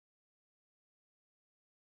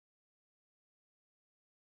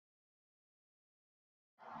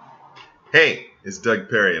Hey, it's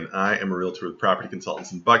DPerry, and I am a realtor with Property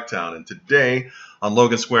Consultants in Bucktown. And today on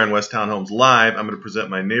Logan Square and West Town Homes Live, I'm going to present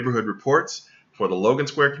my neighborhood reports for the Logan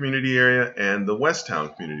Square community area and the West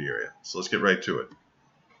Town community area. So let's get right to it.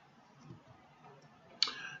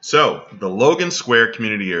 So the Logan Square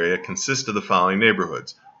community area consists of the following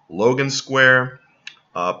neighborhoods: Logan Square,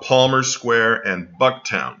 Palmer Square, and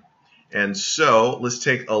Bucktown. And so let's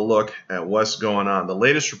take a look at what's going on. The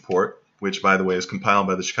latest report, which by the way is compiled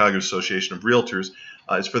by the Chicago Association of Realtors,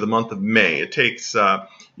 is for the month of May. It takes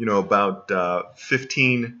about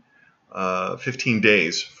 15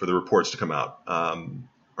 days for the reports to come out,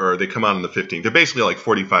 or they come out on the 15th. They're basically like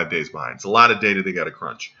 45 days behind. It's a lot of data they got to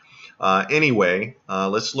crunch. Anyway,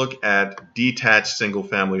 let's look at detached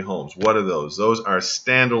single-family homes. What are those? Those are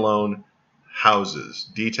standalone houses,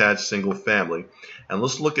 detached single family. And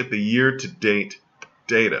let's look at the year-to-date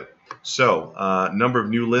data. So number of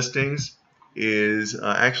new listings is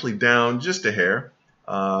actually down just a hair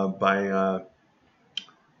by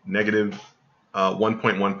negative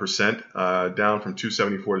 1.1%, down from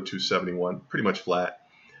 274 to 271, pretty much flat.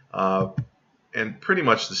 And pretty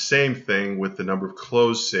much the same thing with the number of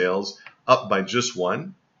closed sales, up by just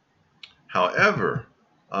one. However,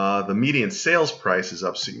 the median sales price is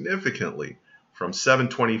up significantly from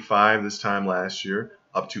 $725 this time last year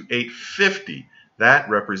up to $850. That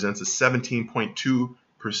represents a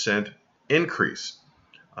 17.2% increase.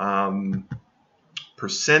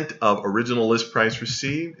 Percent of original list price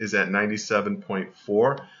received is at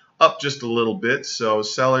 97.4, up just a little bit. So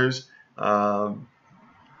sellers,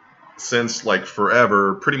 since like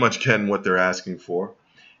forever, pretty much getting what they're asking for.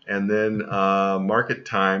 And then market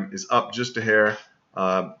time is up just a hair,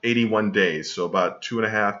 81 days, so about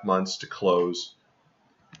 2.5 months to close,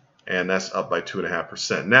 and that's up by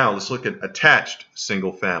 2.5%. Now let's look at attached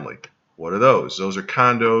single family. What are those? Those are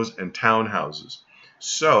condos and townhouses.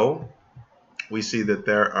 So we see that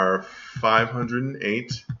there are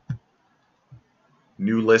 508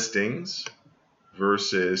 new listings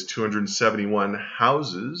versus 271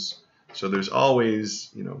 houses. So there's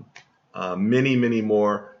always, many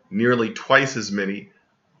more, nearly twice as many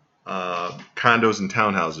condos and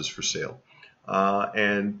townhouses for sale.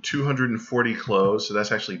 And 240 closed, so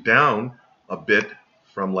that's actually down a bit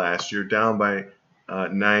from last year, down by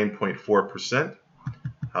 9.4%.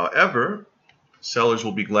 However, sellers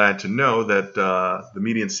will be glad to know that the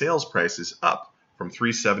median sales price is up from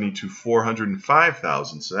 $370,000 to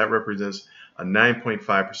 $405,000, so that represents a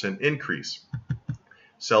 9.5% increase.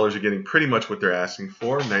 Sellers are getting pretty much what they're asking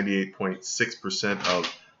for, 98.6% of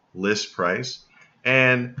list price,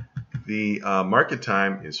 and the market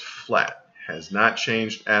time is flat, has not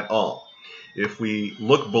changed at all. If we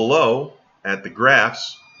look below at the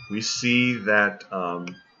graphs, we see that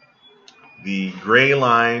the gray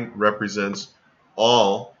line represents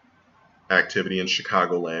all activity in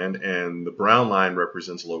Chicagoland, and the brown line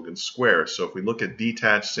represents Logan Square. So if we look at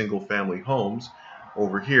detached single-family homes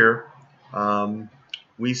over here,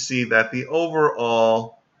 we see that the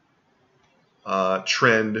overall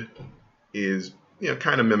trend is,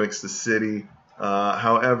 kind of mimics the city.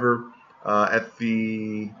 However, at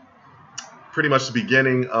the pretty much the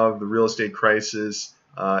beginning of the real estate crisis,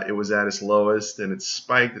 it was at its lowest, and it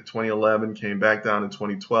spiked at 2011, came back down in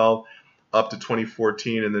 2012, up to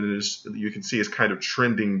 2014, and then you can see it's kind of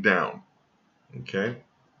trending down. Okay.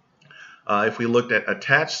 If we looked at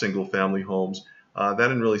attached single-family homes, that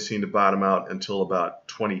didn't really seem to bottom out until about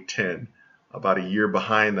 2010, about a year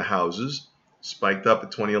behind the houses. Spiked up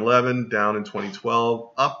at 2011, down in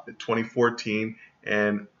 2012, up at 2014,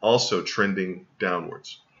 and also trending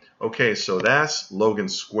downwards. Okay, so that's Logan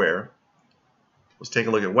Square. Let's take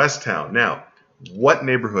a look at West Town. Now, what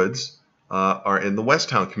neighborhoods are in the West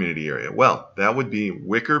Town community area? Well, that would be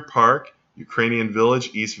Wicker Park, Ukrainian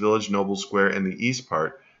Village, East Village, Noble Square, and the east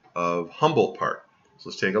part of Humboldt Park. So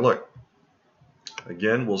let's take a look.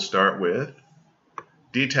 Again, we'll start with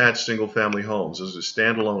detached single-family homes. Those are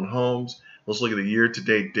standalone homes. Let's look at the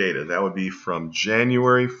year-to-date data. That would be from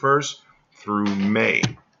January 1st through May.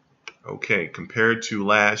 Okay, compared to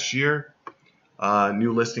last year,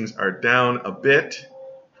 new listings are down a bit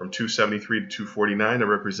from 273 to 249. That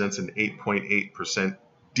represents an 8.8%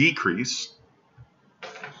 decrease.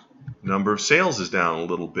 Number of sales is down a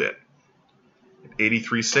little bit.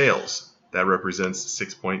 83 sales. That represents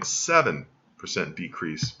 6.7%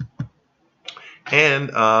 decrease.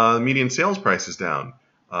 And median sales price is down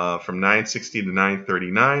from $960 to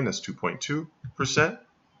 $939. That's 2.2%.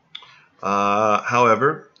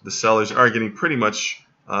 However, the sellers are getting pretty much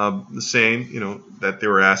the same, that they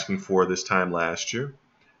were asking for this time last year.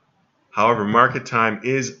 However, market time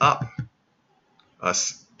is up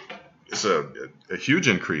It's a huge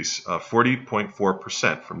increase,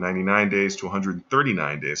 40.4% from 99 days to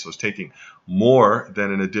 139 days. So it's taking more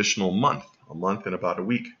than an additional month, a month and about a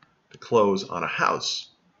week to close on a house.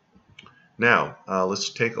 Now, let's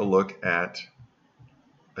take a look at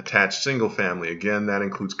attached single family. Again, that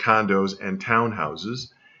includes condos and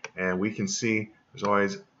townhouses. And we can see there's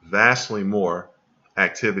always vastly more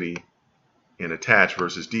activity in attached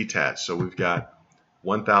versus detached. So we've got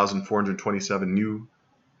 1,427 new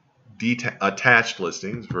attached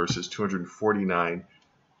listings versus 249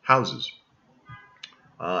 houses.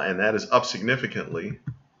 And that is up significantly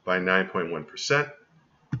by 9.1%.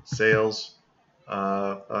 Sales,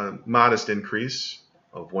 a modest increase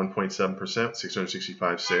of 1.7%,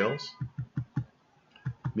 665 sales.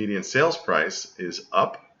 Median sales price is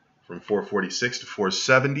up from 446 to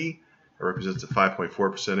 470. That represents a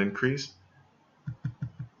 5.4% increase.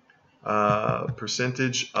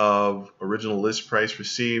 Percentage of original list price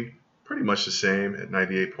received, pretty much the same at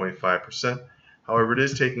 98.5%. However, it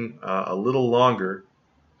is taking a little longer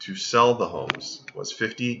to sell the homes. It was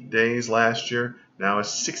 50 days last year, now it's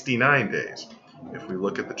 69 days. If we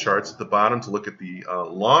look at the charts at the bottom to look at the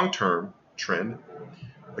long-term trend,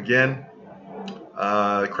 again,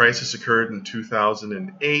 the crisis occurred in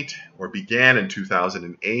 2008, or began in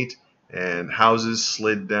 2008, and houses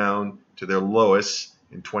slid down to their lowest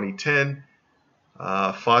in 2010,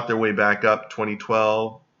 fought their way back up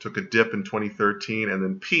 2012, took a dip in 2013, and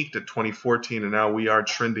then peaked at 2014, and now we are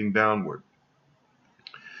trending downward.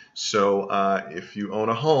 So if you own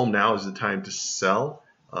a home, now is the time to sell.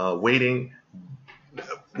 Waiting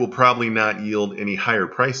will probably not yield any higher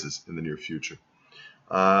prices in the near future.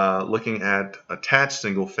 Looking at attached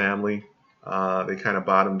single family, they kind of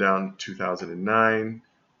bottomed down in 2009,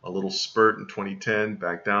 a little spurt in 2010,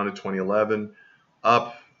 back down to 2011,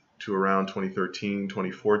 up to around 2013,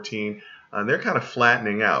 2014, and they're kind of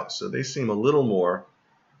flattening out. So they seem a little more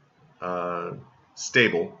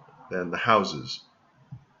stable than the houses.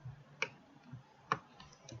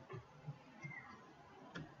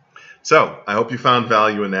 So I hope you found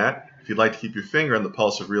value in that. If you'd like to keep your finger on the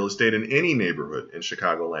pulse of real estate in any neighborhood in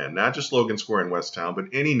Chicagoland, not just Logan Square and West Town, but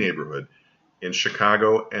any neighborhood in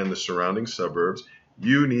Chicago and the surrounding suburbs,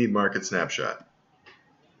 you need Market Snapshot.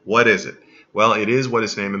 What is it? Well, it is what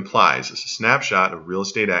its name implies. It's a snapshot of real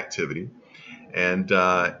estate activity, and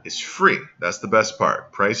it's free. That's the best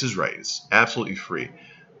part. Price is right. It's absolutely free.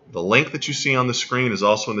 The link that you see on the screen is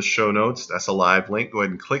also in the show notes. That's a live link. Go ahead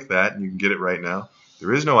and click that, and you can get it right now.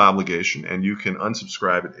 There is no obligation, and you can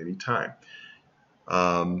unsubscribe at any time.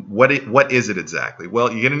 What is it exactly?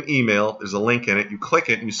 Well, you get an email. There's a link in it. You click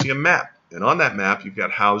it, and you see a map. And on that map, you've got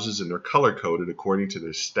houses, and they're color-coded according to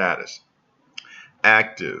their status.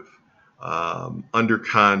 Active, under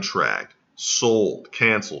contract, sold,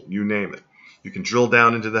 canceled, you name it. You can drill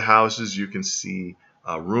down into the houses. You can see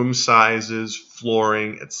room sizes,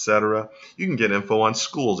 flooring, etc. You can get info on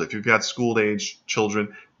schools. If you've got school-age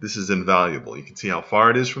children, this is invaluable. You can see how far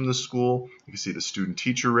it is from the school. You can see the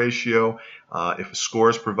student-teacher ratio. If a score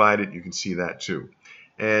is provided, you can see that too.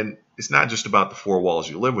 And it's not just about the four walls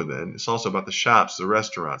you live within. It's also about the shops, the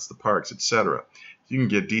restaurants, the parks, etc. You can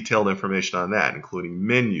get detailed information on that, including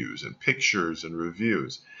menus and pictures and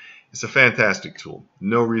reviews. It's a fantastic tool.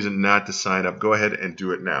 No reason not to sign up. Go ahead and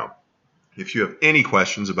do it now. If you have any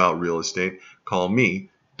questions about real estate, call me,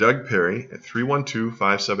 Doug Perry, at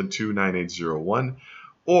 312-572-9801,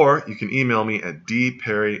 or you can email me at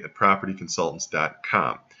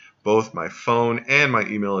dperry@propertyconsultants.com. Both my phone and my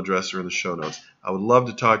email address are in the show notes. I would love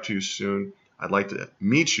to talk to you soon. I'd like to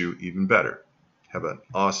meet you even better. Have an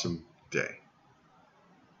awesome day.